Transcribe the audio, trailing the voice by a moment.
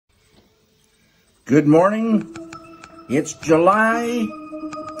Good morning. It's July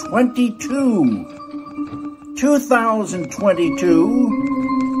 22,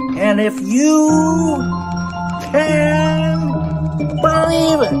 2022, and if you can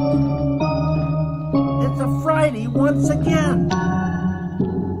believe it, it's a Friday once again.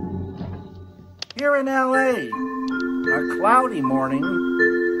 Here in LA, a cloudy morning,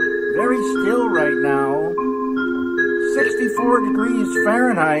 very still right now, 64 degrees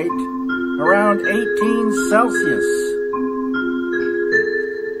Fahrenheit, around 18 Celsius.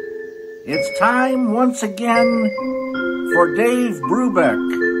 It's time once again for Dave Brubeck,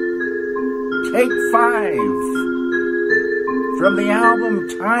 Take 5, from the album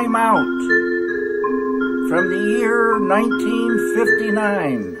Time Out, from the year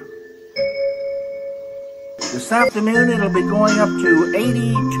 1959. This afternoon it'll be going up to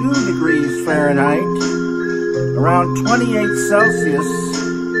 82 degrees Fahrenheit, around 28 Celsius,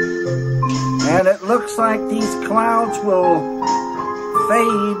 and it looks like these clouds will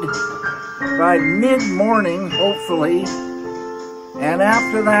fade by mid-morning, hopefully, and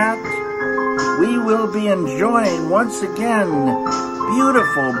after that, we will be enjoying once again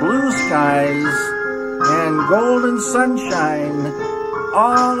beautiful blue skies and golden sunshine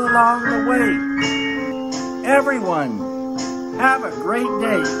all along the way. Everyone, have a great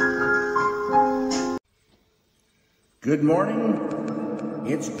day. Good morning.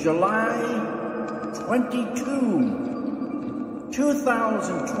 It's July 22,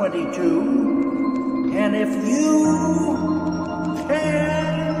 2022, and if you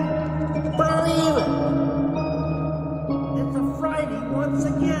can believe it, it's a Friday once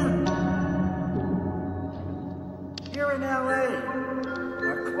again. Here in LA, a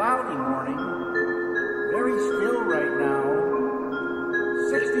cloudy morning, very still right now,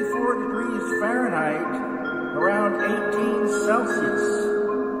 64 degrees Fahrenheit, around 18 Celsius.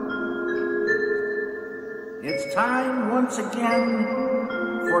 It's time once again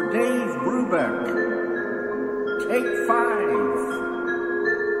for Dave Brubeck, Take 5,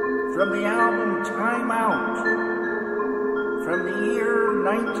 from the album Time Out, from the year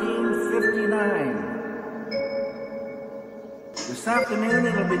 1959. This afternoon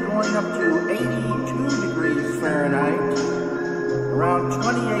it'll be going up to 82 degrees Fahrenheit, around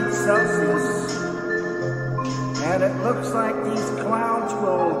 28 Celsius, and it looks like these clouds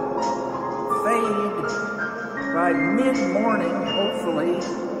will fade by mid-morning, hopefully,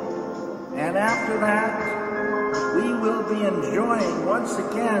 and after that, we will be enjoying once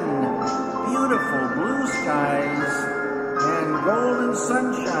again beautiful blue skies and golden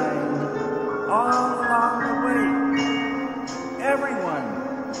sunshine all along